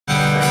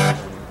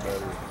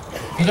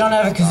you don't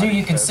have a kazoo,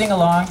 you can sing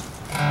along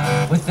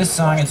with this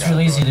song. It's real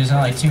easy. There's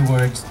only 2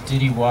 words,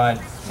 Diddie Wa,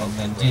 and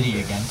then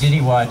Diddie again.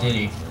 Diddie Wa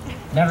Diddie.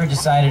 Never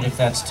decided if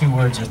that's 2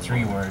 words or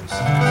 3 words.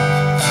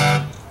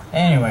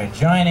 Anyway,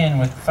 join in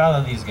with,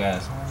 follow these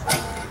guys.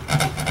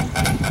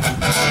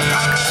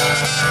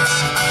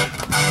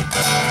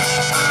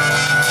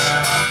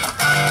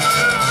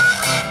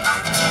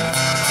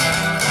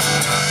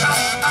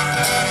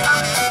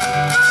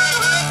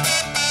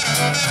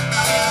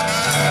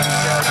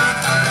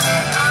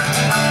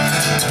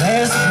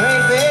 There's a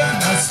great big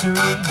mystery,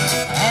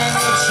 and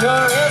it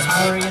sure is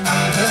worrying me.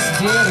 This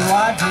Diddie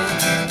Wa Diddie,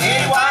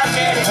 Diddie Wa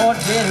Diddie, oh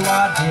Diddie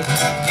Wa Diddie,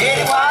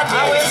 Diddie Wa Diddie.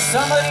 I wish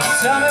somebody would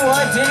tell me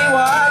what Diddie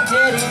Wa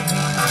Diddie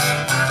means.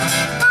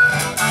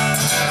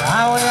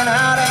 I went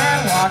out and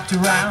walked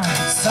around.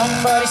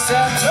 Somebody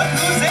said, look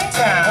who's in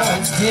town. Oh,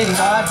 it's Diddie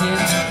Wa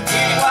Diddie,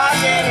 Diddie Wa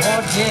Diddie,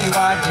 oh Diddie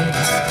Wa Diddie,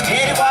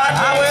 Diddie Wa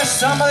Diddie. I wish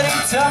somebody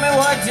would tell me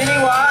what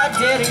Diddie Wa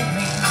Diddie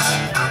means.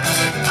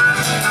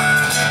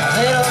 A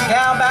little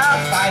gal about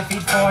 5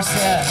 feet 4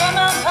 said, come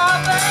on,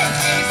 Papa, give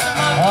me some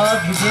more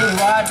of your Diddie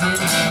Wa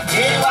Diddie,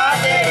 Diddie Wa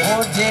Diddie,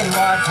 oh Diddie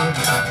Wa Diddie,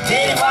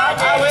 Diddie Wa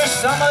Diddie. I wish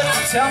somebody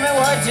would tell me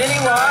what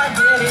Diddie Wa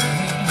Diddie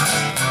means.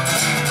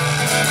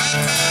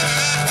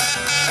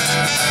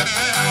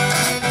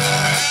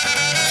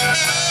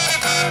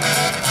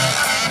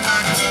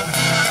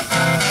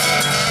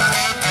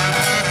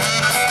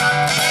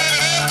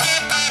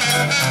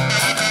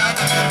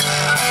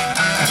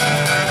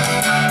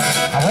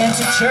 I went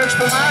to church,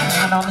 put my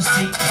hand on the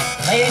seat.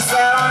 Lady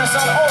sat on us,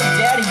 oh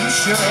Daddy, you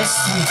sure is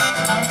sweet.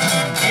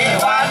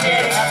 Diddie Wa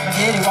Diddie, that's my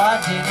Diddie Wa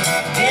Diddie,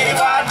 Diddie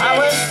Wa Diddie. I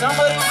wish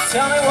somebody would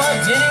tell me what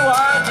Diddie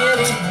Wa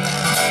Diddie means.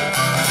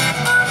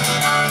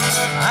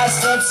 I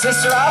said,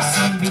 sister, I'll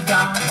soon be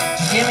gone.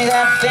 Just give me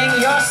that thing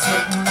you're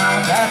sitting on.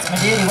 That's my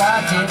Diddie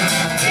Wa Diddie,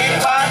 Diddie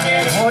Wa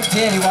Diddie, oh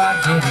Diddie Wa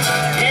Diddie,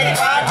 Diddie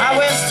Wa Diddie. I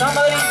wish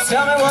somebody would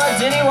tell me what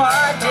Diddie Wa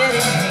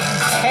Diddie means.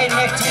 Hey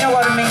Nick, do you know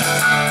what it means?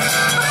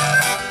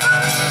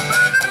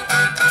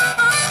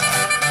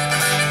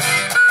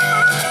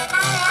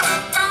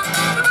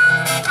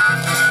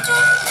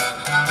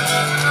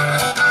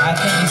 I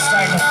think he's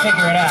starting to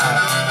figure it out.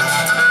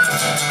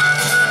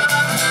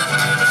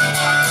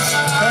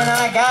 Then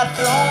I got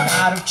thrown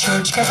out of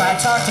church cause I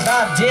talked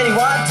about Diddie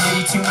Wa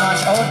Diddie too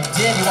much. Oh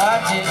Diddie Wa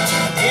Diddie,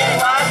 Diddie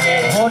Wa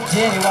Diddie, oh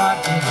Diddie Wa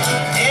Diddie,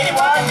 Diddie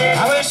Wa Diddie.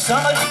 I wish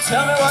somebody would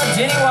tell me what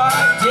Diddie Wa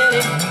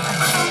Diddie means.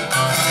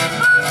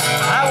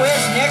 I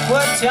wish Nick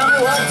would tell me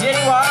what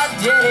Diddie Wa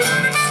Diddie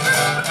means.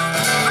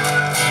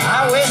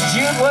 I wish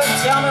Jude would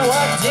tell me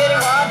what Diddie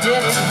Wa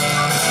Diddie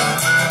means.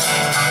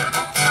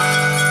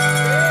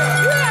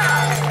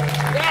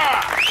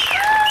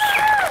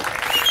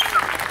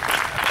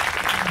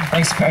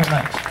 Thanks very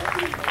much.